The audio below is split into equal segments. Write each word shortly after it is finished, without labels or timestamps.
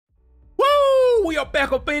Woo! We are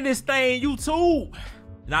back up in this thing, YouTube.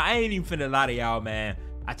 Now, I ain't even finna lie to y'all, man.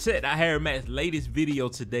 I checked out Harry Mack's latest video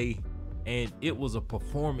today, and it was a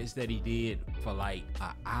performance that he did for like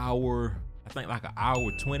an hour. I think like an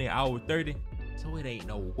hour 20, hour 30. So it ain't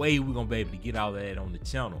no way we're gonna be able to get all of that on the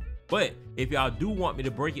channel. But if y'all do want me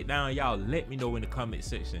to break it down, y'all let me know in the comment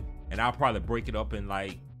section, and I'll probably break it up in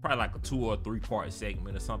probably like a 2 or 3 part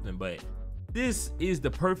segment or something. But this is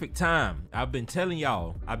the perfect time. I've been telling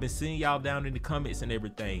y'all, I've been seeing y'all down in the comments and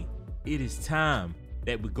everything. It is time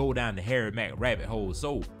that we go down the Harry Mack rabbit hole.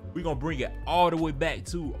 So we're gonna bring it all the way back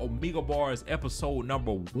to Omegle Bars episode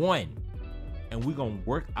number 1, and we're gonna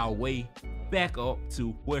work our way back up to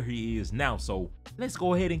where he is now. So let's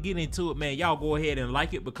go ahead and get into it, man. Y'all go ahead and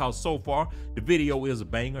like it, because so far the video is a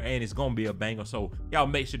banger and it's gonna be a banger. So y'all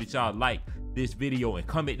make sure that y'all like this video and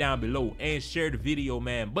comment down below and share the video,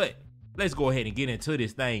 man. But let's go ahead and get into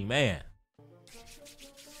this thing, man.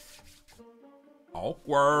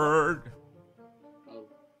 Awkward. Oh,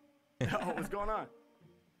 what's going on?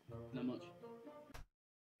 Not much.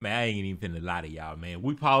 Man, I ain't even finna lie to y'all, man.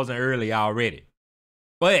 We pausing early already.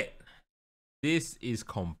 But this is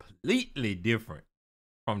completely different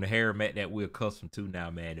from the Harry Mack that we're accustomed to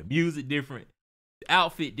now, man. The music different, the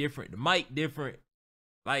outfit different, the mic different.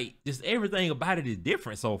 Like, just everything about it is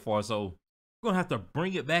different so far. So we're gonna have to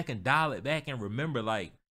bring it back and dial it back and remember,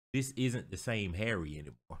 like, this isn't the same Harry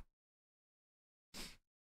anymore.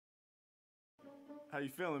 How you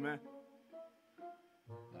feeling, man?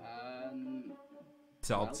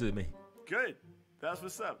 Talk to me. Good. That's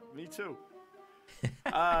what's up. Me too.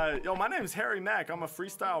 Yo, my name is Harry Mack. I'm a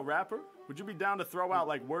freestyle rapper. Would you be down to throw out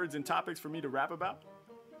like words and topics for me to rap about?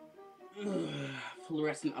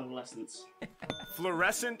 Fluorescent adolescence.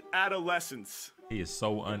 Fluorescent adolescence. He is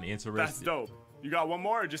so uninterested. That's dope. You got one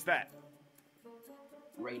more or just that?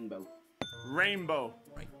 Rainbow. Rainbow.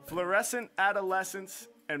 Right. Fluorescent adolescence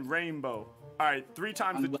and rainbow. All right, 3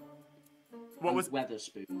 times. What was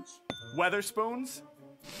Weatherspoons? Weatherspoons?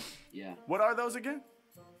 Yeah. What are those again?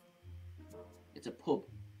 It's a pub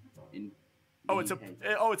in. Oh, it's UK.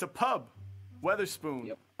 it's a pub. Weatherspoon.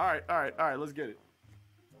 Yep. All right. Let's get it.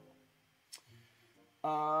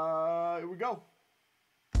 Here we go.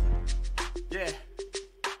 Yeah.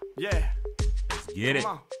 Let's get it.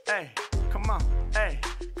 Come on, hey, come on, hey,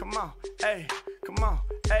 come on, hey, come on,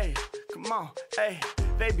 hey, come on, hey.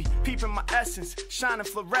 Baby, peeping my essence, shining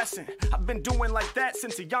fluorescent. I've been doing like that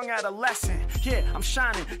since a young adolescent. Yeah, I'm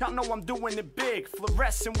shining, y'all know I'm doing it big.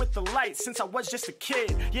 Fluorescent with the light since I was just a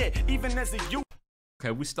kid. Yeah, even as a youth.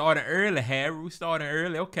 Okay, we started early, Harry. We started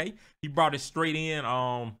early. Okay, he brought it straight in.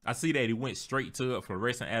 I see that he went straight to it.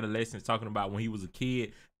 Fluorescent adolescence, talking about when he was a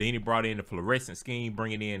kid. Then he brought in the fluorescent scheme,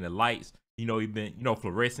 bringing in the lights. You know,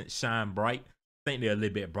 fluorescent shine bright. I think they're a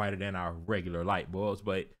little bit brighter than our regular light bulbs,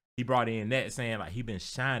 but he brought in that saying like he been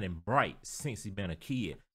shining bright since he been a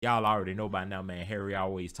kid. Y'all already know by now, man. Harry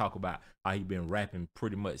always talk about how he been rapping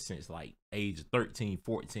pretty much since like age 13,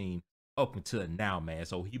 14 up until now, man.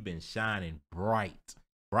 So he been shining bright.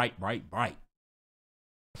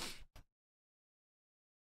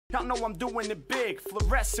 Y'all know I'm doing it big,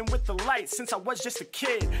 fluorescent with the light since I was just a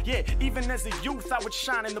kid. Yeah, even as a youth, I would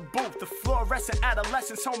shine in the booth. The fluorescent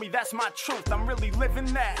adolescence, homie, that's my truth. I'm really living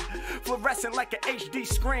that. Fluorescent like an HD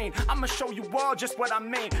screen. I'ma show you all just what I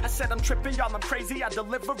mean. I said I'm tripping, y'all, I'm crazy. I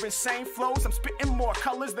deliver insane flows. I'm spitting more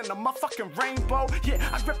colors than a motherfucking rainbow. Yeah,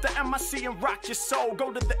 I grip the MIC and rock your soul.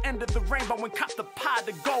 Go to the end of the rainbow and cop the pot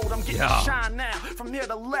of gold. I'm getting shine now. From here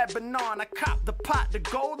to Lebanon, I cop the pot of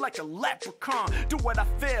gold like a leprechaun. Do what I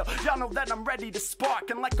feel. Y'all know that I'm ready to spark,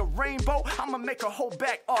 and like a rainbow, I'ma make a whole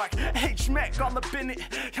back arc. H-Mack all up in it.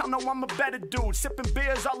 Y'all know I'm a better dude, sipping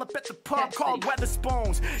beers all up at the pub called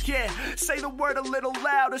Weatherspoons. Yeah, say the word a little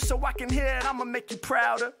louder so I can hear it. I'ma make you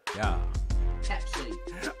prouder. Yeah. Pepsi.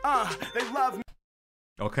 They love me.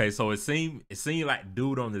 Okay, so it seemed like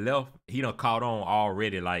dude on the left, he done caught on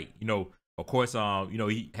already. Like, of course,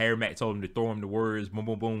 Harry Mack told him to throw him the words, boom,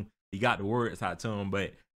 boom, boom. He got the words out to him,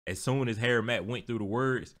 but as soon as Harry Mack went through the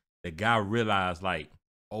words, the guy realized, like,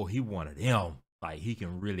 oh, he one of them. Like, he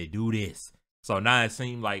can really do this. So now it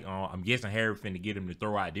seemed like, I'm guessing Harry finna get him to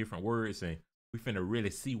throw out different words, and we finna really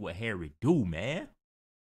see what Harry do, man.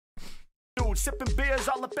 Dude, sipping beers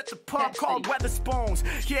all up at the pub called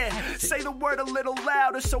Weatherspoons. Yeah, say the word a little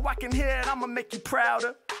louder so I can hear it. I'ma make you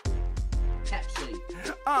prouder. Pepsi.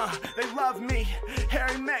 They love me.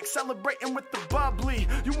 Harry Mack celebrating with the bubbly.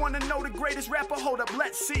 You wanna know the greatest rapper? Hold up,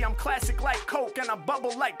 let's see. I'm classic like Coke and I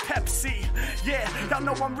bubble like Pepsi. Yeah, y'all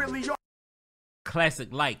know I'm really classic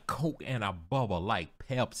like Coke and a bubble like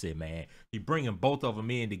Pepsi, man. He bringing both of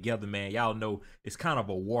them in together, man. Y'all know it's kind of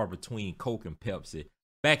a war between Coke and Pepsi.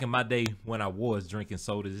 back in my day when I was drinking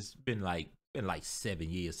sodas, it's been like 7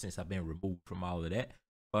 years since I've been removed from all of that.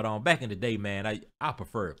 But back in the day, man, I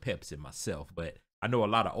preferred Pepsi myself. But I know a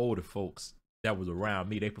lot of older folks that was around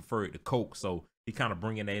me, they preferred the Coke. So he kind of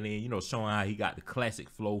bringing that in, you know, showing how he got the classic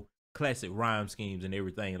flow, classic rhyme schemes and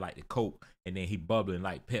everything like the Coke. And then he bubbling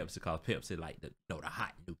like Pepsi, because Pepsi like the, you know, the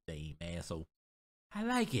hot new thing, man. So I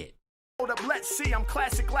like it. Hold up, let's see, I'm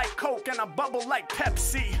classic like Coke and I bubble like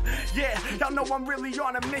Pepsi. Yeah, y'all know I'm really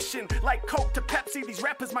on a mission. Like Coke to Pepsi, these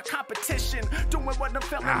rappers my competition. Doing what I'm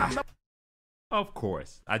feeling, I'm the... Of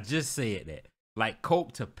course, I just said that. Like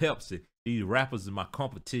Coke to Pepsi, these rappers are my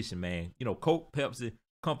competition, man. You know, Coke, Pepsi,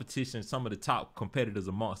 competition, some of the top competitors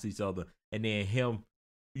amongst each other. And then him,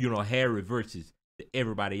 you know, Harry versus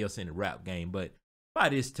everybody else in the rap game. But by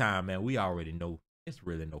this time, man, we already know it's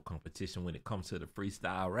really no competition when it comes to the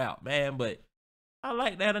freestyle rap, man. But I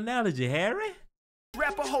like that analogy, Harry.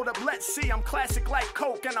 Rapper, hold up, let's see, I'm classic like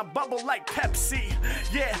Coke and I bubble like Pepsi.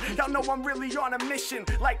 Yeah, y'all know I'm really on a mission.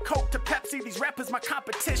 Like Coke to Pepsi, these rappers my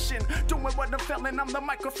competition. Doing what I'm feeling, I'm the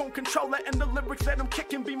microphone controller. And the lyrics that I'm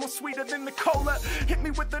kicking be more sweeter than the cola. Hit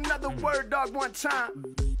me with another word, dog, one time.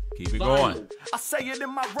 Keep it going. I say it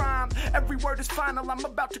in my rhyme. Every word is final. I'm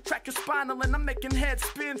about to crack your spinal, and I'm making heads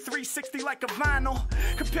spin 360 like a vinyl.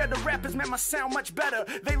 Compared to rappers, man, my sound much better.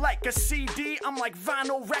 They like a CD, I'm like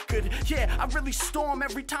vinyl record. Yeah, I really storm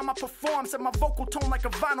every time I perform. Set my vocal tone like a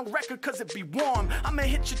vinyl record, cause it be warm. I'ma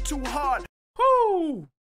hit you too hard. Woo!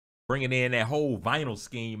 Bringing in that whole vinyl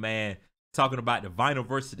scheme, man. Talking about the vinyl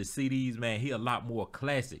versus the CDs, man. He a lot more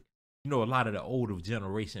classic. You know, a lot of the older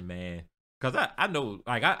generation, man. Cause I know,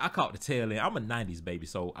 like I caught the tail end. I'm a 90s baby,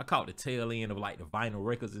 so I caught the tail end of like the vinyl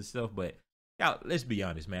records and stuff. But y'all, let's be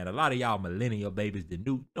honest, man. A lot of y'all millennial babies, the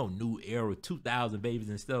new era 2000 babies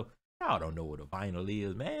and stuff, y'all don't know what a vinyl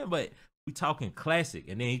is, man. But we talking classic.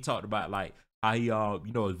 And then he talked about like how he you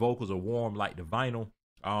know, his vocals are warm like the vinyl.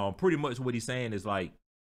 Pretty much what he's saying is like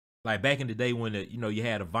back in the day when the, you know, you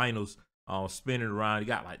had the vinyls spinning around, you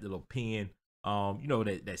got like the little pin you know,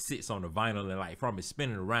 that sits on the vinyl, and like from it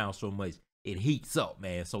spinning around so much, it heats up,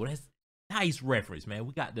 man. So that's nice reference, man.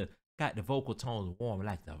 We got the vocal tones warm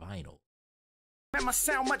like the vinyl. Man, my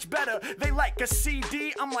sound much better. They like a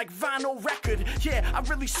CD, I'm like vinyl record. Yeah, I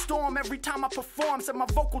really storm every time I perform. Set my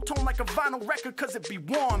vocal tone like a vinyl record, cause it be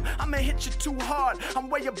warm. I'ma hit you too hard, I'm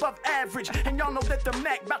way above average. And y'all know that the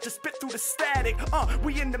Mack about to spit through the static.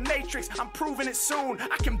 We in the matrix, I'm proving it soon.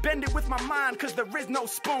 I can bend it with my mind, cause there is no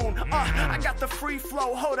spoon. I got the free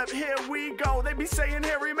flow, hold up, here we go. They be saying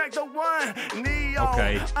Harry Mack the one, Neo.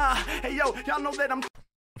 Okay. Hey yo, y'all know that I'm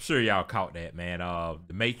sure y'all caught that, man.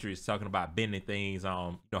 The Matrix talking about bending things, you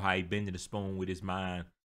know how he bending the spoon with his mind,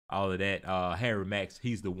 all of that. Harry Mack,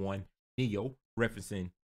 he's the one. Neo, referencing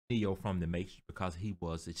Neo from the Matrix because he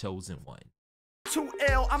was the chosen one. Too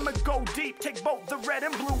ill, I'ma go deep, take both the red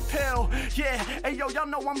and blue pill. Yeah, hey yo, y'all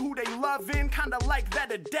know I'm who they lovin'. Kinda like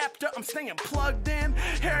that adapter, I'm staying plugged in.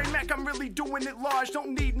 Harry Mack, I'm really doing it large.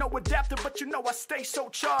 Don't need no adapter, but you know I stay so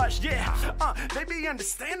charged. Yeah, they be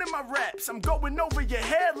understanding my raps. I'm going over your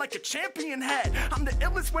head like a champion hat. I'm the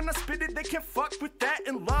illest when I spit it, they can't fuck with that.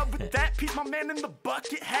 In love with that, piece my man in the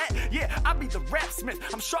bucket hat. Yeah, I be the rap smith,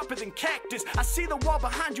 I'm sharper than cactus. I see the wall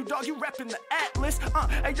behind you, dog, you rapping the Atlas.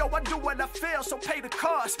 Hey yo, I do what I feel, so pay the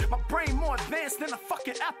cost. My brain more advanced than a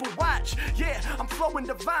fucking Apple Watch. Yeah, I'm flowing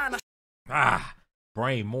divine.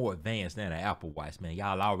 Brain more advanced than an Apple Watch, man.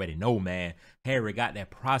 Y'all already know, man. Harry got that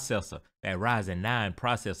processor, that Ryzen 9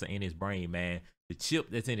 processor in his brain, man. The chip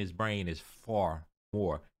that's in his brain is far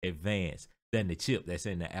more advanced than the chip that's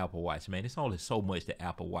in the Apple Watch, man. It's only so much the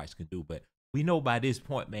Apple Watch can do, but we know by this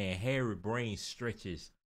point, man, Harry's brain stretches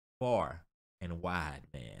far and wide,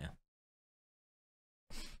 man.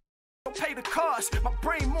 Pay the cost. My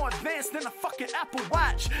brain more advanced than a fucking Apple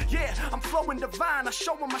Watch. Yeah, I'm flowing divine. I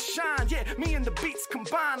show them I shine. Yeah, me and the beats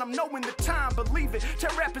combine. I'm knowing the time. Believe it. Tear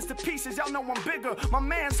rappers to pieces. Y'all know I'm bigger. My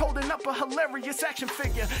man's holding up a hilarious action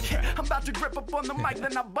figure. Yeah, I'm about to grip up on the mic,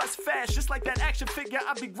 then I bust fast. Just like that action figure,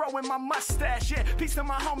 I be growing my mustache. Yeah, peace to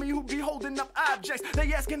my homie who be holding up objects.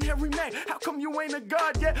 They asking Harry Mack, how come you ain't a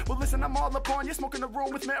god yet? Well, listen, I'm all up on you. Smoking a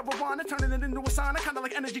room with marijuana, turning it into a sauna, kind of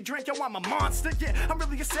like energy drink. Yo, I'm a monster. Yeah, I'm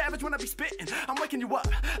really a savage when I be spitting. I'm waking you up.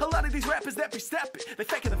 A lot of these rappers that be stepping, they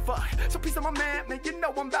faking the fuck. So peace of my man, you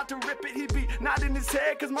know I'm about to rip it. He be nodding his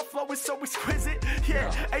head cause my flow is so exquisite.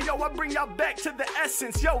 Yeah, hey yo, I bring y'all back to the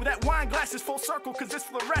essence. Yo, that wine glass is full circle cause it's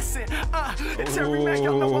fluorescent. It's Harry Mack,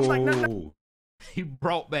 y'all know I'm like nah. He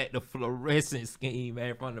brought back the fluorescent scheme,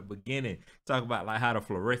 man, from the beginning. Talk about like how the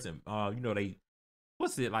fluorescent, you know, they,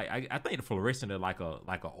 what's it like? I think the fluorescent is like a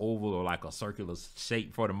oval or like a circular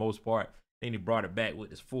shape for the most part. Then he brought it back with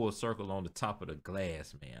this full circle on the top of the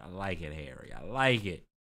glass, man. I like it, Harry. I like it.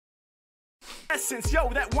 Essence, yo,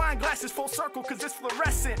 that wine glass is full circle cause it's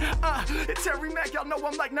fluorescent. It's Harry Mack, y'all know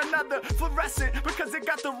I'm like none other. Fluorescent because it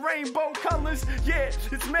got the rainbow colors. Yeah,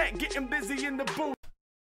 it's Mack getting busy in the booth.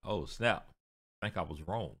 Oh, snap. I think I was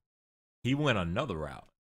wrong. He went another route.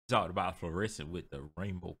 He talked about fluorescent with the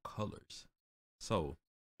rainbow colors. So,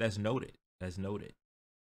 that's noted. That's noted.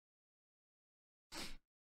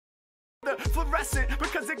 The fluorescent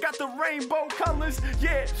because it got the rainbow colors.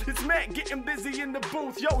 Yeah, it's Mack getting busy in the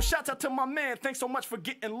booth. Yo, shout out to my man. Thanks so much for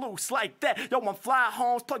getting loose like that. Yo, I'm fly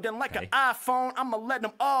homes plugged in like an iPhone. I'ma let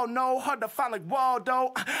them all know. Hard to find like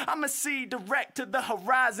Waldo. I'ma see direct to the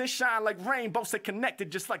horizon. Shine like rainbows. Stay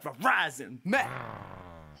connected just like Verizon. Mack.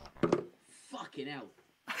 Fucking hell.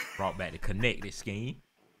 Brought back the connected scheme.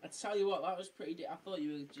 I tell you what, that was pretty. I thought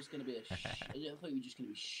you were just gonna be I thought you were just gonna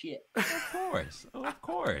be shit. Of course. Oh, of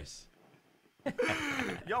course.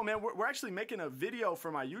 Yo, man, we're actually making a video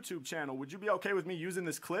for my YouTube channel. Would you be okay with me using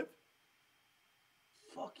this clip?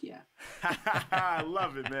 Fuck yeah. I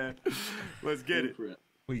love it, man. Let's get it.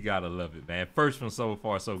 We gotta love it, man. First one so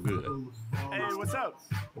far, so good. Hey, what's up?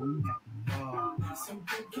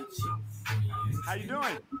 How you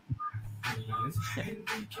doing? Hey,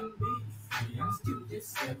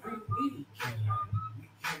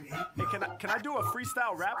 can I do a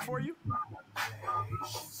freestyle rap for you?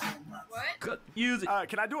 What? Good music.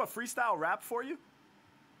 Can I do a freestyle rap for you?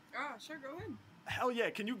 Oh, sure, go ahead. Hell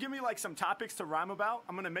yeah. Can you give me like some topics to rhyme about?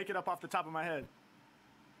 I'm gonna make it up off the top of my head.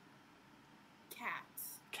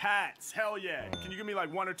 Cats. Cats. Hell yeah. Can you give me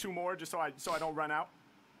like one or two more just so I don't run out?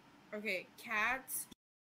 Okay, cats.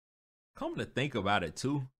 Come to think about it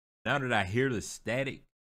too, now that I hear the static,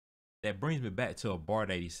 that brings me back to a bar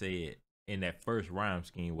that he said in that first rhyme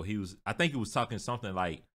scheme where he was, I think he was talking something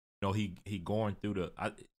like, you know, he going through the,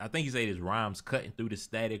 I think he said his rhymes cutting through the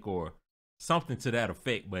static or something to that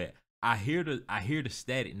effect. But I hear the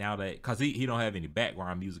static now that, cause he don't have any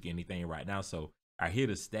background music or anything right now, so I hear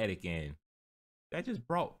the static and that just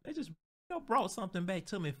brought something back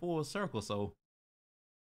to me full circle. So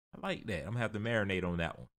I like that. I'm gonna have to marinate on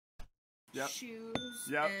that one. Yep. Shoes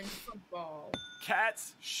Yep. and football.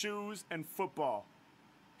 Cats, shoes, and football.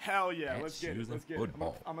 Hell yeah. Cats, Let's get shoes, it. Let's and get it.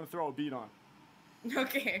 football. I'm gonna throw a beat on.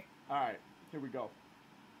 Okay. All right. Here we go.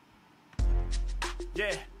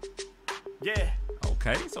 Yeah. Yeah.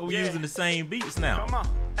 Okay, so we're Yeah. using the same beats now. Come on.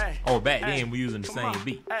 Hey. Or back Hey. then we're using the Come same on.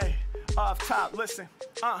 beat. Hey. Off top, listen.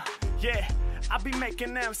 Yeah. I be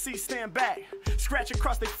making them stand back. Scratch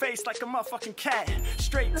across their face like a motherfucking cat.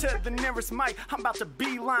 Straight to the nearest mic, I'm about to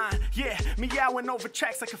beeline. Yeah, meowing over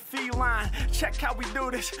tracks like a feline. Check how we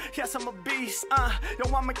do this, yes I'm a beast.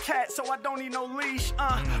 Yo, I'm a cat, so I don't need no leash.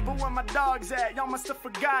 But where my dog's at, y'all must have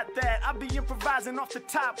forgot that. I be improvising off the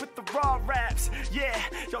top with the raw raps. Yeah,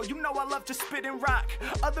 yo, you know I love to spit and rock.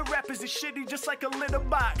 Other rappers is shitty just like a litter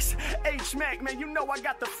box. H-Mack, man, you know I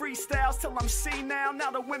got the freestyles till I'm senile.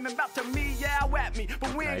 Now the women about to meow at me,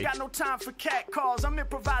 but we ain't got no time for cat calls. I'm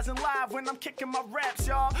improvising live when I'm kicking my raps,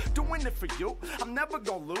 y'all. Doing it for you, I'm never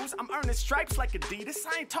gonna lose. I'm earning stripes like Adidas,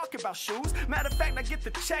 I ain't talking about shoes. Matter of fact, I get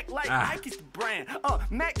the check like Nike's the brand.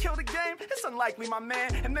 Mack killed the game, it's unlikely, my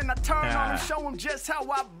man. And then I turn on and show him just how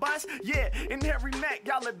I bust. Yeah, and Harry Mack,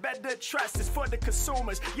 y'all had better trust. It's for the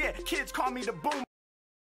consumers. Yeah, kids call me the boom.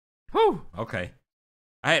 Whew, okay.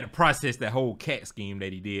 I had to process that whole cat scheme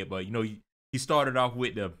that he did, but you know, he started off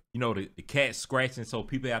with the cat scratching, so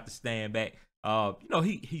people have to stand back. You know,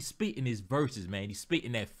 he's spitting his verses, man. He's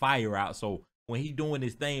spitting that fire out. So when he doing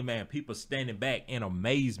his thing, man, people standing back in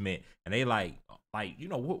amazement, and they like, you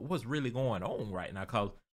know, what's really going on right now? Cause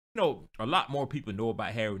you know, a lot more people know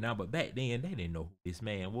about Harry now, but back then they didn't know who this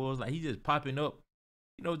man was. Like, he just popping up,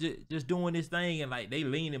 you know, just doing this thing, and like they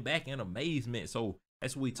leaning back in amazement. So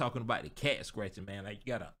that's what we talking about, the cat scratching, man. Like,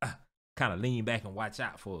 you gotta kind of lean back and watch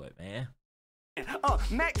out for it, man.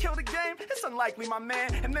 Mack killed the game, it's unlikely, my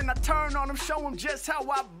man. And then I turn on him, show him just how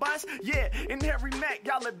I bust. Yeah, and Harry Mack,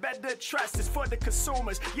 y'all had better trust. It's for the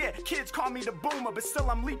consumers. Yeah, kids call me the boomer, but still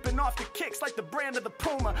I'm leaping off the kicks like the brand of the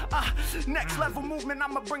Puma. Next level movement,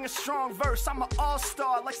 I'ma bring a strong verse. I'm an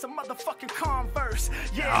all-star like some motherfucking Converse.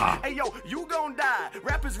 Yeah, hey yo, you gon' die.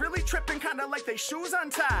 Rappers really tripping, kinda like they shoes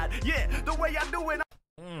untied. Yeah, the way I do it.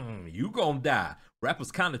 You gon' die.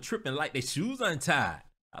 Rappers kinda tripping like they shoes untied.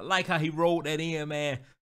 I like how he rolled that in, man.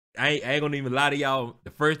 I ain't gonna even lie to y'all.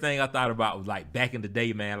 The first thing I thought about was like back in the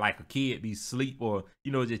day, man, like a kid be asleep or,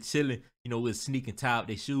 you know, just chilling, you know, we'll sneak and tie up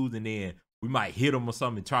their shoes, and then we might hit them or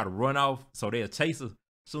something and try to run off, so they'll chase us.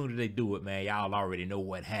 As soon as they do it, man, y'all already know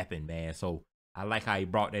what happened, man. So I like how he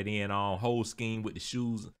brought that in on whole scheme with the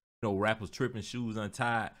shoes, you know, rappers tripping, shoes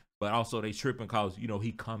untied. but also they tripping cause you know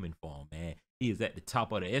he coming for him, man. He is at the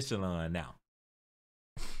top of the echelon now.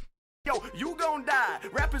 Yo, you gon' die.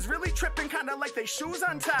 Rappers really tripping, kinda like they shoes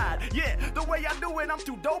untied. Yeah, the way I do it, I'm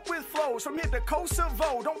too dope with flows. From here to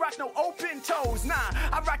Kosovo, don't rock no open toes. Nah,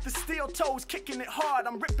 I rock the steel toes, kicking it hard.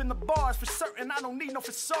 I'm ripping the bars for certain. I don't need no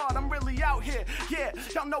facade. I'm really out here. Yeah,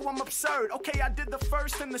 y'all know I'm absurd. Okay, I did the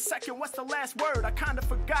first and the second. What's the last word? I kinda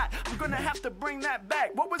forgot. I'm gonna have to bring that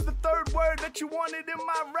back. What was the third word that you wanted in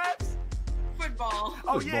my raps? Football.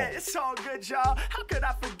 Oh yeah, it's all good, y'all. How could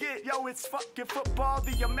I forget? Yo, it's fucking football,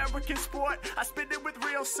 the American sport. I spit it with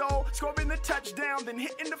real soul, scoring the touchdown, then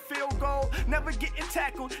hitting the field goal. Never getting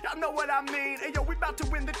tackled, y'all know what I mean. Hey yo, we about to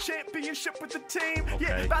win the championship with the team. Okay.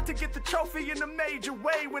 Yeah, about to get the trophy in a major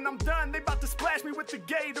way. When I'm done, they about to splash me with the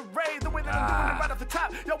Gatorade. The way that I'm doing it right off the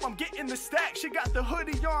top. Yo, I'm getting the stack. She got the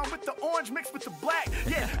hoodie on with the orange mixed with the black.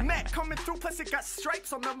 Yeah, Mack coming through, plus it got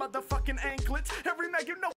stripes on the motherfucking anklets. Every man,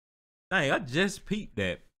 you know. Dang, I just peeped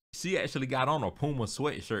that she actually got on a Puma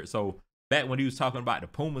sweatshirt. So back when he was talking about the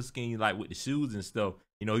Puma scheme, like with the shoes and stuff,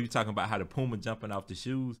 you know, he was talking about how the Puma jumping off the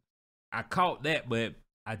shoes. I caught that, but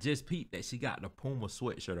I just peeped that she got the Puma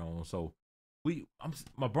sweatshirt on. So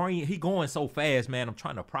my brain, he going so fast, man. I'm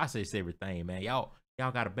trying to process everything, man. Y'all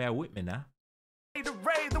gotta bear with me now.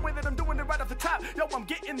 The way that I'm doing it right off the top. Yo, I'm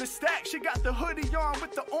getting the stack. She got the hoodie on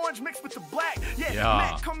with the orange mixed with the black. Yeah,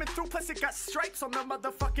 Mack coming through, plus it got stripes on the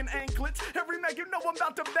motherfucking anklets. Every man, you know I'm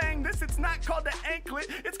about to bang this. It's not called an anklet,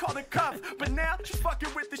 it's called a cuff. But now she's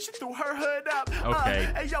fucking with it. She threw her hood up.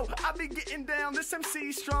 Okay. Hey yo, I be getting down. This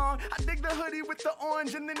MC strong. I dig the hoodie with the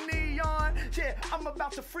orange and the neon. Yeah, I'm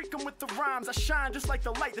about to freak 'em with the rhymes. I shine just like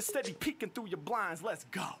the light that's steady peeking through your blinds. Let's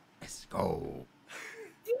go. Let's go.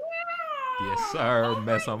 Yeah. Yes, sir.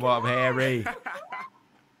 Mess him up, Harry. You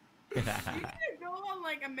could go on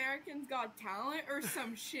like Americans Got Talent or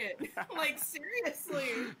some shit. Like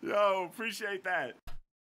seriously. Yo, appreciate that.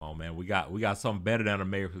 Oh man, we got something better than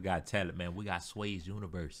America Got Talent, man. We got Sway's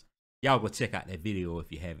Universe. Y'all go check out that video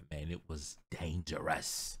if you haven't, man. It was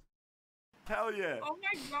dangerous. Hell yeah. Oh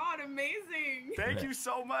my god, amazing. Thank you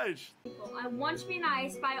so much. I want to be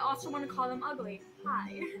nice, but I also want to call them ugly.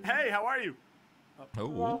 Hi. Hey, how are you?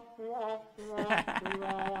 Oh.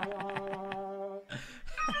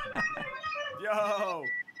 Yo.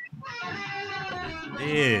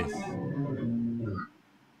 Yes.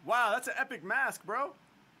 Wow, that's an epic mask, bro.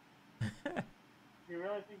 I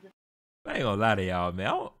ain't gonna lie to y'all, man.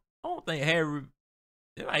 I don't think Harry,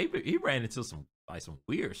 like, he ran into some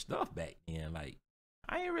weird stuff back then. Like,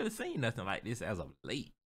 I ain't really seen nothing like this as of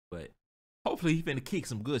late. But hopefully he finna kick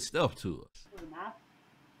some good stuff to us.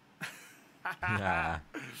 Nah,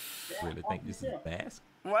 really think this is a mask?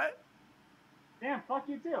 What? Damn, fuck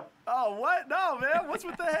you too. Oh, what? No, man. What's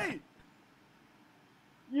with the hate?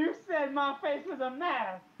 You said my face was a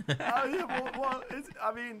mask. Oh, yeah, well, it's,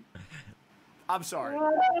 I mean, I'm sorry.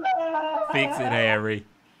 Fix it, Harry.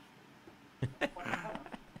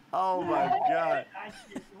 Oh, my God.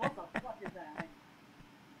 What the fuck is that?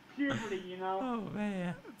 Puberty, you know? Oh,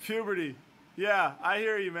 man. Puberty. Yeah, I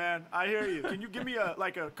hear you, man. I hear you. Can you give me a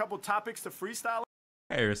couple topics to freestyle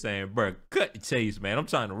Harry saying, bro, cut the chase, man. I'm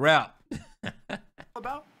trying to rap.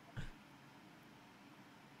 about?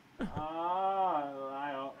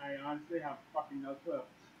 I honestly have fucking no clue.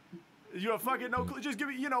 You have fucking no clue. Just give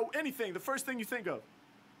me, anything. The first thing you think of.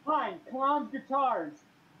 Fine, clowns, guitars.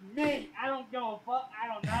 Me, I don't go a fuck. I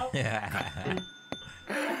don't know.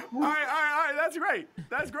 All right. That's great.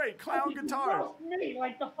 That's great. Clown guitars. Roast me,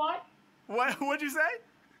 like the fuck? What'd you say?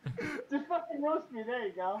 Just fucking roast me. There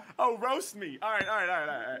you go. Oh, roast me. All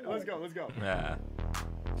right. Let's go. Yeah.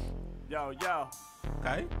 Yo.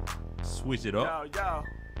 Okay. Switch it up. Yo.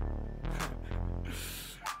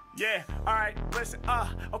 Yeah, alright, listen,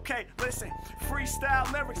 okay, listen.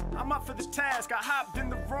 Freestyle lyrics, I'm up for this task. I hopped in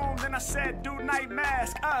the room, then I said, do night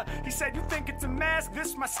mask. He said, you think it's a mask?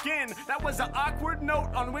 This my skin. That was an awkward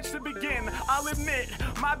note on which to begin. I'll admit,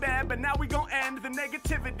 my bad, but now we gon' end the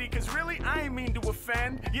negativity. Cause really, I ain't mean to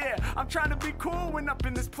offend. Yeah, I'm trying to be cool when up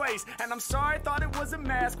in this place. And I'm sorry, thought it was a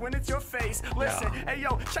mask when it's your face. Listen, hey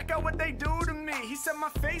yo, check out what they do to me. He said my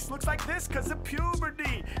face looks like this cause of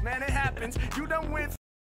puberty. Man, it happens. You done went.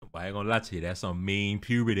 I ain't gonna lie to you, that's some mean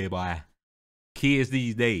puberty, boy. Kids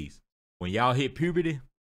these days, when y'all hit puberty,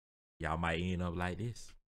 y'all might end up like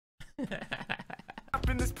this. Up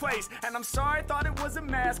in this place. And I'm sorry, I thought it was a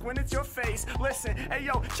mask when it's your face. Listen, hey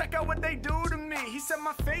yo, check out what they do to me. He said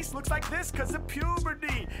my face looks like this cause of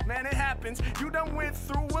puberty. Man, it happens, you done went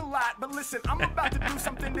through a lot. But listen, I'm about to do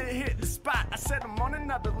something to hit the spot. I said I'm on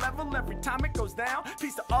another level every time it goes down.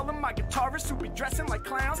 Peace to all of my guitarists who be dressing like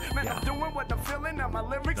clowns. Man, I'm doing what I'm feeling, and my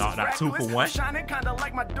lyrics is reckless. I'm shining kinda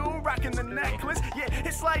like my dude rocking the necklace. Yeah,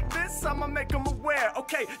 it's like this, I'ma make them aware.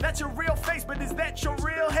 Okay, that's your real face, but is that your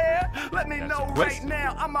real hair? Let me know right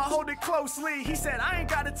now, I'ma hold it closely. He said, I ain't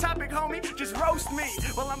got a topic, homie, just roast me.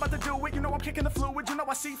 Well, I'm about to do it, you know I'm kicking the fluid, you know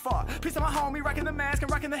I see far. Peace to my homie, rocking the mask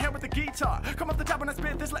and rocking the hair with the guitar. Come up the top when I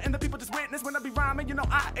spit this, letting the people just witness. When I be rhyming, you know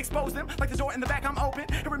I expose them. Like the door in the back, I'm open.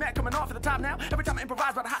 Every Mac coming off at the top now. Every time I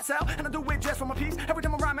improvise by the hot cell, and I do it just from a piece. Every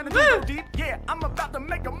time I rhyme and I do go deep. Yeah, I'm about to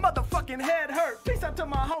make a motherfucking head hurt. Peace out to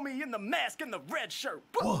my homie in the mask and the red shirt.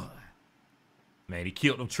 Man, he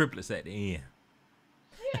killed them triplets at the end.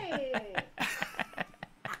 Yeah.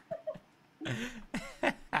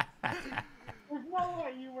 There's no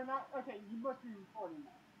way you were not. Okay, you must be recording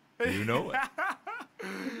that. You know it.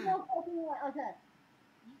 There's no fucking way. Okay.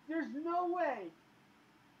 There's no way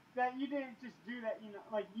that you didn't just do that, you know,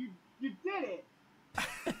 like you did it,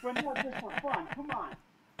 but not just for fun. Come on.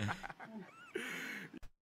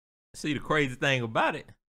 See, the crazy thing about it,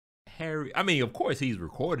 Harry, I mean, of course he's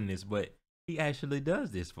recording this, but he actually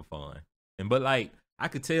does this for fun. But like, I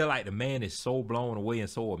could tell like the man is so blown away and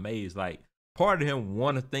so amazed. Like, part of him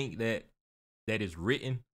want to think that it's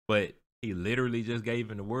written, but he literally just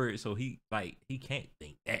gave him the word, so he can't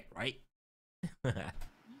think that, right?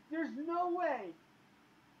 There's no way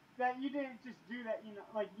that you didn't just do that, you know,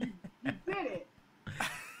 like you did it,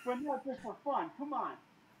 but not just for fun. Come on.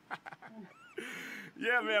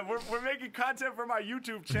 Yeah, man, we're making content for my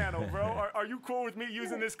YouTube channel, bro. Are you cool with me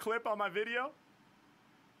using this clip on my video?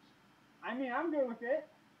 I mean, I'm good with it.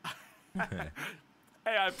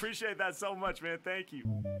 Hey, I appreciate that so much, man. Thank you.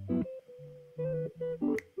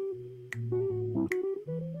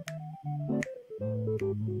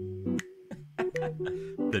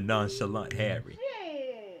 The nonchalant Harry.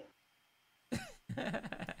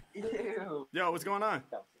 Ew. Yo, what's going on?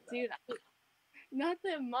 Dude,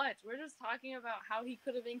 nothing much. We're just talking about how he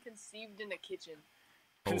could have been conceived in the kitchen.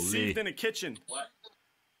 Conceived in a kitchen. What?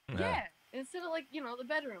 Yeah, instead of like, you know, the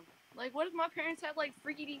bedroom. Like, what if my parents had like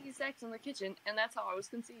freaky deaky sex in the kitchen and that's how I was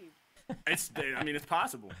conceived? I mean, it's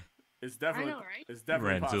possible. It's definitely. I know, right? It's definitely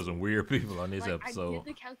ran into possible. some weird people on this like, episode. I did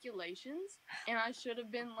the calculations and I should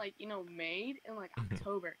have been like, you know, made in like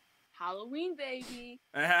October. Halloween, baby.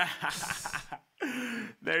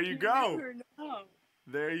 There you go. Never know.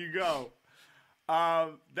 There you go.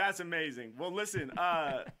 That's amazing. Well, listen,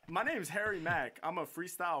 my name's Harry Mack. I'm a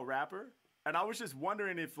freestyle rapper, and I was just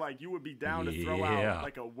wondering if like you would be down to throw out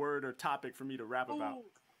like a word or topic for me to rap about.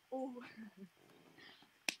 Ooh.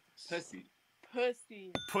 Pussy.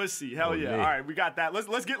 Pussy. Pussy. Hell yeah. All right, we got that.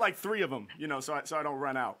 Let's get like 3 of them, you know, so I don't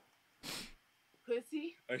run out.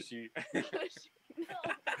 Pussy. Or she.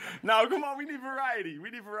 No, come on. We need variety.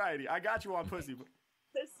 I got you on pussy.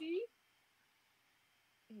 Pussy.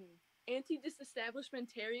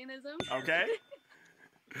 Anti-disestablishmentarianism. Okay.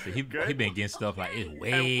 See, he been getting stuff like it's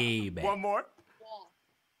way back. One more. Wall.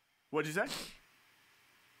 What'd you say?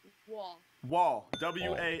 Wall. Wall.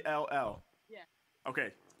 W-A-L-L. Yeah.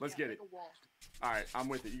 Okay, let's get like it. a wall. All right, I'm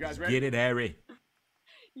with it. You guys ready? Get it, Harry.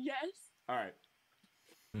 Yes. All right.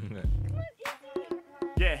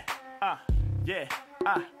 Yeah.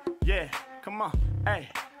 Yeah. Come on. Hey.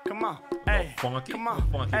 Come on, hey, funky, come on,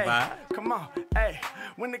 funky hey, vibe. come on, hey.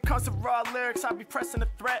 When it comes to raw lyrics, I be pressing a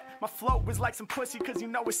threat. My flow is like some pussy, cause you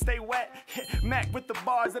know it stay wet. Mac with the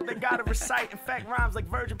bars that they gotta recite. In fact, rhymes like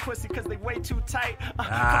virgin pussy, cause they way too tight. Come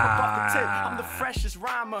up off the tip, I'm the freshest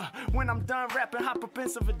rhymer. When I'm done rapping, hop up in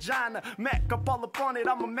some vagina. Mac up all up on it,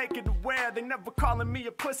 I'ma make it aware. They never calling me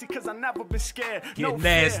a pussy, cause I never been scared. Get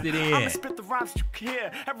nasty then. I'ma spit the rhymes you can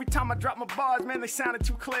hear. Every time I drop my bars, man, they sounded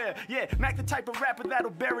too clear. Yeah, Mac the type of rapper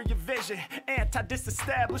that'll bury your vision.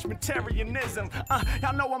 Anti-disestablishmentarianism.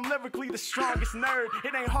 Y'all know I'm lyrically the strongest nerd.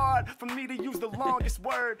 It ain't hard for me to use the longest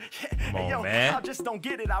word. Come on, yo, man. I just don't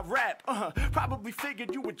get it. I rap. Probably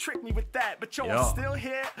figured you would trick me with that, but yo, I'm still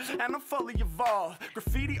here and I'm fully evolved.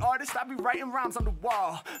 Graffiti artist, I be writing rhymes on the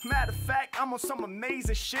wall. Matter of fact, I'm on some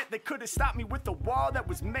amazing shit. They couldn't stop me with the wall that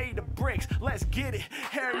was made of bricks. Let's get it.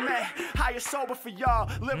 Harry Mack, higher sober for y'all.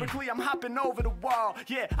 Lyrically, I'm hopping over the wall.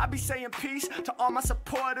 Yeah, I be saying peace to all my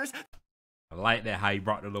supporters. I like that how he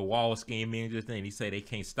brought the little wall scheme in just then. He said they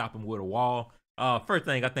can't stop him with a wall. First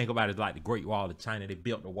thing I think about is like the Great Wall of China. They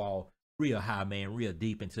built the wall real high, man, real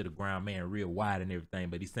deep into the ground, man, real wide and everything.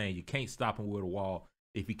 But he's saying you can't stop him with a wall.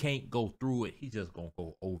 If he can't go through it, he just gonna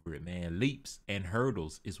go over it, man. Leaps and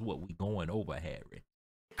hurdles is what we going over, Harry.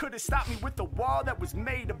 Couldn't stop me with the wall that was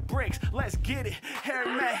made of bricks. Let's get it. Harry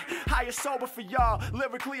Mack, higher sober for y'all.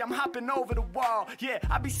 Lyrically, I'm hopping over the wall. Yeah,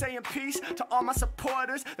 I be saying peace to all my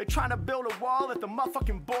supporters. They trying to build a wall at the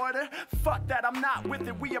motherfucking border. Fuck that, I'm not with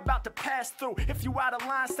it. We about to pass through. If you out of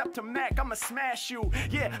line, step to Mac, I'ma smash you.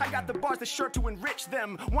 Yeah, I got the bars that sure to enrich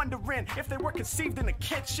them. Wondering if they were conceived in the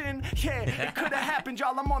kitchen. Yeah, it could have happened,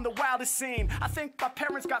 y'all. I'm on the wildest scene. I think my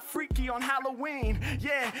parents got freaky on Halloween.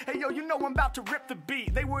 Yeah, hey yo, you know I'm about to rip the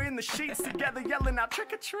beat. They were in the sheets together yelling out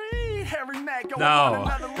trick or treat. Harry Mack, yo, I'm on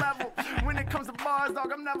another level. When it comes to bars,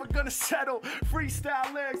 dog, I'm never gonna settle.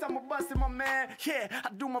 Freestyle lyrics, I'm a bustin' my man. Yeah, I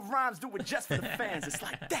do my rhymes, do it just for the fans. It's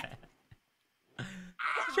like that.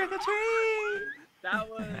 Trick or treat. That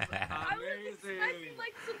was I was amazing. expecting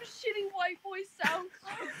like some shitty white boy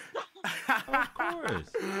SoundCloud. Of course.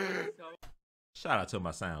 Shout out to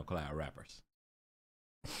my SoundCloud rappers.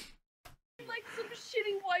 Like some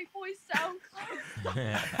shitty white boy SoundCloud.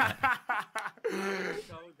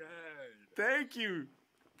 So good. Thank you.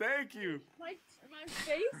 Thank you. My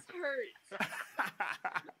face hurts.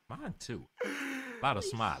 Mine too. A lot of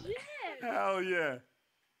smiling. Shit. Hell yeah.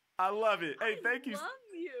 I love it. Hey, thank you. I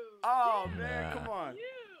love you. Oh, Damn, man, come on. you.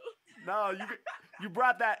 No, you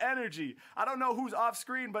brought that energy. I don't know who's off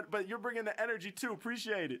screen, but you're bringing the energy too.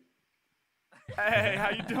 Appreciate it. Hey, how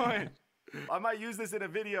you doing? I might use this in a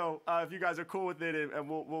video if you guys are cool with it, and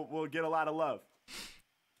we'll get a lot of love.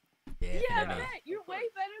 Yeah, man, you're way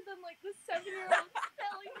better than like the 7-year-old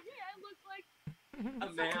telling me I look like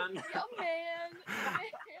A man. a man.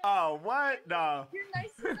 Oh, what? No. You're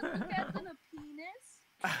nicer to look at than a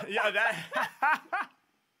penis. Yeah, that.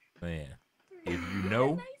 Man, if you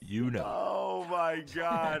know, you know. Oh my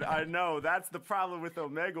God, I know. That's the problem with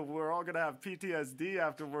Omegle. We're all gonna have PTSD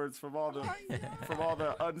afterwards from all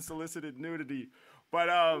the unsolicited nudity. But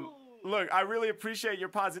look, I really appreciate your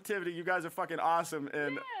positivity. You guys are fucking awesome,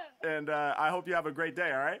 and I hope you have a great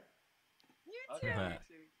day. All right. You too. Okay.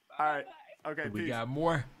 All right. Okay. We Peace. got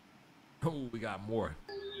more. Oh, we got more.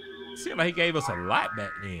 Seemed like he gave us a lot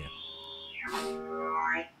back then.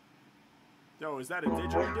 Yo, is that a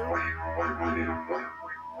didgeridoo?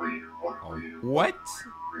 Oh, what?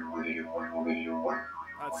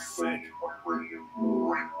 That's sick.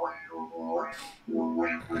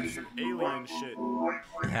 Some alien shit.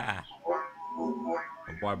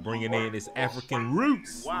 Boy, bringing in his African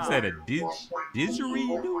roots. Wow. Is that a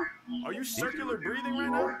didgeridoo? Are you circular breathing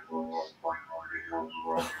right now?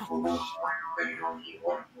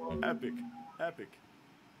 Epic. Epic.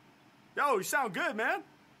 Yo, you sound good, man.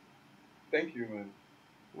 Thank you, man.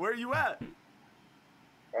 Where are you at?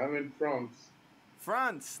 I'm in France.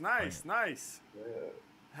 France. Nice, nice. Yeah.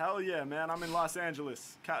 Hell yeah, man. I'm in Los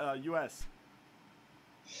Angeles, U.S.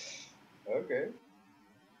 Okay.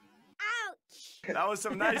 That was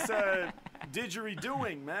some nice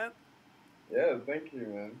didgeridooing, man. Yeah, thank you,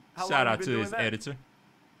 man. How Shout long out you been to doing his that? editor.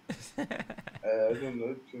 I don't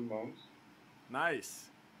know, 2 months. Nice.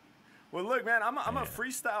 Well, look, man, I'm a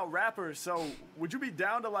freestyle rapper, so would you be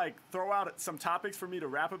down to like throw out some topics for me to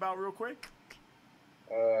rap about real quick?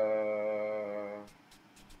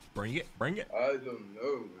 Bring it, bring it. I don't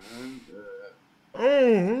know,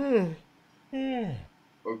 man.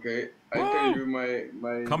 Okay, I tell you my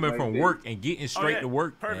Coming my from day. work and getting straight to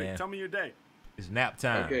work, Perfect. man. Tell me your day. It's nap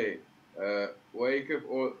time. Okay, wake up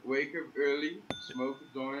early, smoke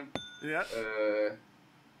a joint. Yeah.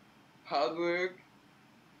 Hard work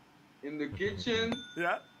in the kitchen,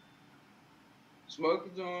 Yeah. smoke a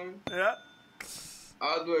joint. Yeah.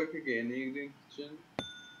 Hard work again in the kitchen.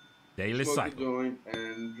 Daily Smoke a cycle. joint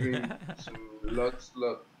and drink some lots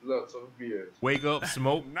of beers. Wake up,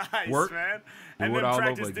 smoke, Nice, work, man. do And it then all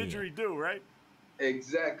practice over again. didgeridoo, right?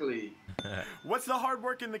 Exactly. What's the hard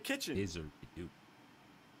work in the kitchen? Didgeridoo.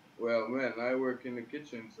 Well, man, I work in the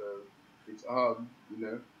kitchen, so it's hard, you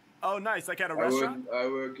know. Oh, nice. Like at a I restaurant?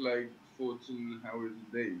 work like 14 hours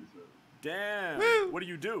a day, so Damn. What do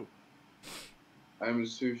you do? I'm a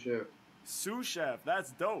sous chef. Sous chef.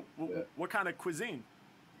 That's dope. Yeah. What kind of cuisine?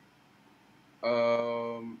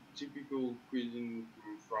 Typical cuisine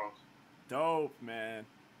from France. Dope, man.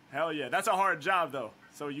 Hell yeah. That's a hard job, though.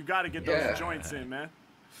 So you got to get those Yeah. joints in, man.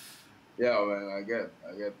 Yeah, man, I get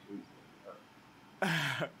to.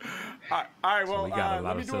 All right, So well, we got a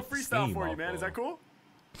lot let me of do a freestyle self-esteem for you, off man. Is of- that cool?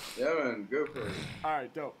 Yeah, man, go for it. All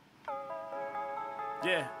right, dope.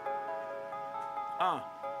 Yeah. Nah.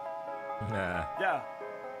 Yeah.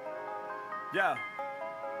 Yeah.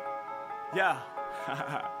 Yeah.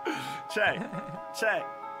 Check. Check.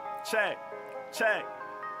 Check. Check.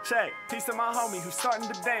 Check, peace to my homie who's starting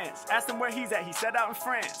to dance. Asked him where he's at, he said out in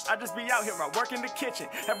France. I just be out here, I work in the kitchen.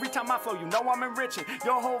 Every time I flow, you know I'm enriching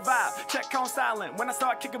your whole vibe. Check on silent. When I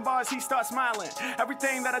start kicking bars, he starts smiling.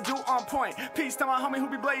 Everything that I do on point. Peace to my homie who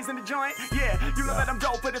be blazing the joint. Yeah, you know that I'm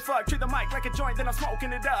dope with it, fuck. Treat the mic like a joint, then I'm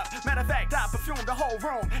smoking it up. Matter of fact, I perfume the whole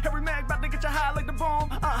room. Every mag about to get you high like the boom.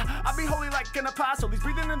 I be holy like an apostle. He's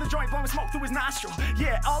breathing in the joint, blowing smoke through his nostril.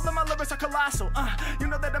 Yeah, all of my lyrics are colossal. You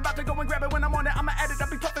know that I'm about to go and grab it when I'm on it. I'ma add it, I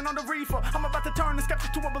be puffing on the reefer. I'm about to turn the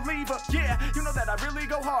skeptic to a believer. Yeah, you know that I really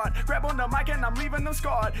go hard. Grab on the mic and I'm leaving them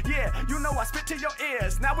scarred. Yeah, you know I spit to your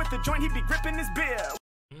ears. Now with the joint, he be gripping his beer.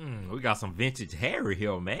 We got some vintage Harry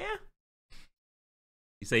here, man.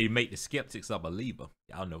 He say he make the skeptics a believer.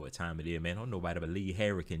 Y'all know what time it is, man. Don't nobody believe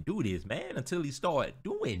Harry can do this, man, until he start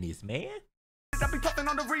doing this, man. I be puffing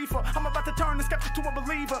on the reefer. I'm about to turn the skeptic to a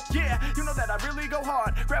believer. Yeah, you know that I really go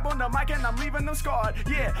hard. Grab on the mic and I'm leaving them scarred.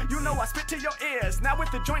 Yeah, you know I spit to your ears. Now with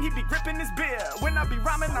the joint, he be gripping his beer. When I be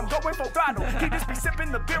rhyming, I'm going full throttle. He just be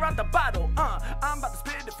sipping the beer out the bottle. I'm about to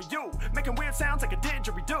spit it for you. Making weird sounds like a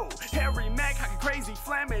didgeridoo. Harry Mack, hocking crazy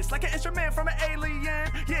flamish. Like an instrument from an alien.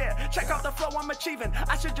 Yeah, check out the flow I'm achieving.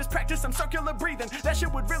 I should just practice some circular breathing. That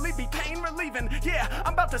shit would really be pain relieving. Yeah,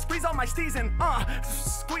 I'm about to squeeze all my steez in.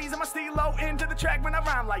 Squeezing my stilo into the track when I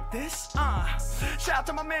rhyme like this. Shout out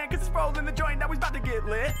to my man cause it's rolling the joint, now he's about to get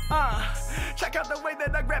lit. Check out the way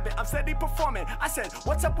that I grab it, I'm steady performing. I said,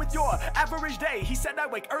 what's up with your average day? He said I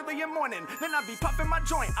wake early in morning, then I be puffing my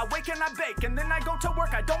joint. I wake and I bake, and then I go to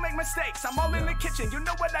work, I don't make mistakes. I'm all in the kitchen, you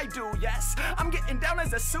know what I do, yes. I'm getting down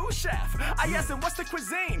as a sous chef. I asked him, what's the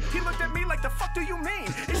cuisine? He looked at me like, the fuck do you mean?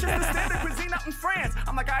 It's just the standard cuisine out in France.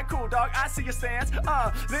 I'm like, alright, cool, dog, I see your stance.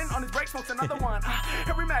 Then on his break, smokes another one.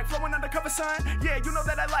 Harry Mack flowing undercover, son. Yeah, you know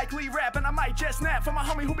that I likely rap, and I might just snap for my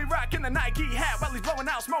homie who be rocking the Nike hat while he's blowing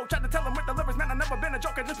out smoke. Tried to tell him with the lyrics, man, I've never been a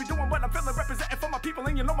joker, just be doing what I'm feeling, representing for my people,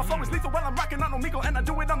 and you know my flow is lethal while I'm rocking on Omegle, and I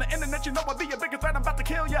do it on the internet, you know I'll be a bigger threat, I'm about to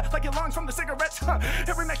kill ya, like your lungs from the cigarettes.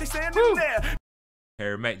 Harry Mack, they standing there.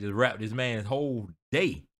 Harry Mack just rapped this man's whole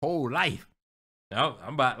day, whole life.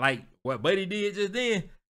 I'm about like what Buddy did just then.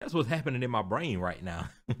 That's what's happening in my brain right now.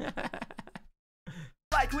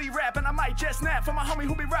 Likely rap, and I might just snap for my homie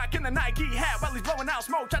who be rocking the Nike hat while he's blowing out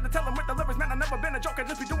smoke. Tried to tell him with the lyrics, man, I've never been a joker,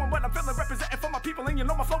 just be doing what I'm feeling, representing for my people, and you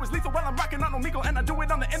know my flow is lethal while I'm rocking on Omegle, and I do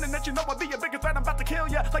it on the internet, you know I'll be a bigger threat, I'm about to kill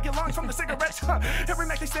ya, like your lungs from the cigarettes. Harry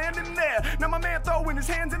Mack, they standing there, now my man throwing his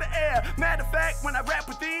hands in the air. Matter of fact, when I rap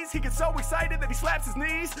with these, he gets so excited that he slaps his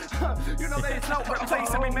knees. You know they know where I'm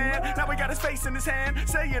placing me, man. Now we got his face in his hand,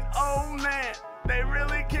 saying, oh man, they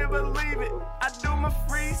really can't believe it. I do my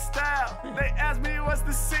freestyle. They ask me what's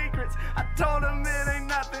the secrets. I told them it ain't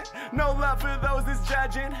nothing. No love for those that's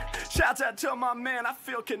judging. Shouts out to my man. I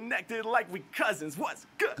feel connected like we cousins. What's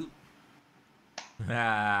good?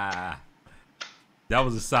 That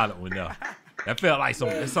was a solid one though. That felt like some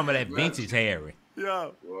of that vintage Harry.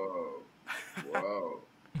 Yo. Whoa. Whoa.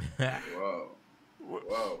 Whoa.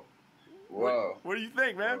 Whoa. Whoa. What do you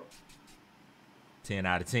think, man? 10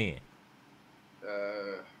 out of 10.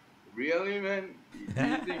 Really, man? Do you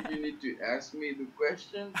think you need to ask me the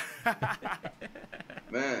question?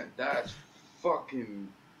 Man, that's fucking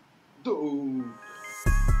dope.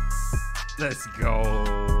 Let's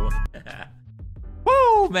go.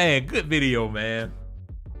 Woo, man, good video, man.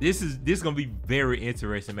 This gonna be very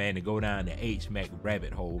interesting, man, to go down the H-Mack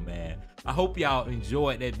rabbit hole, man. I hope y'all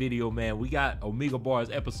enjoyed that video, man. We got Omegle Bars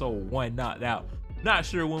episode 1 knocked out. Not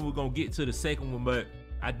sure when we're gonna get to the second one, but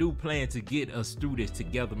I do plan to get us through this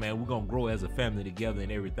together, man. We're gonna grow as a family together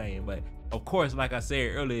and everything. But of course, like I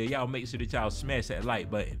said earlier, y'all make sure that y'all smash that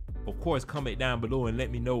like button. Of course, comment down below and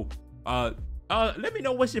let me know. Let me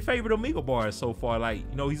know what's your favorite Omegle bars so far. Like,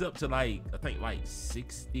 you know, he's up to like, I think like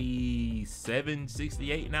 67,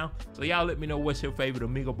 68 now. So y'all let me know what's your favorite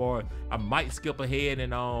Omegle bar. I might skip ahead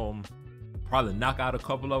and probably knock out a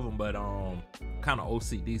couple of them, but kind of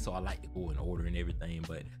OCD, so I like to go in order and everything.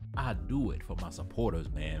 But I do it for my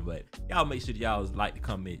supporters, man. But y'all make sure y'all like the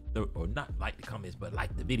comment, or not like the comments, but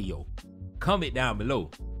like the video. Comment down below,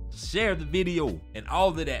 share the video, and all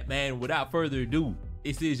of that, man. Without further ado,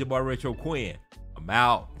 this is your boy Retro Quin. I'm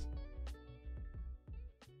out.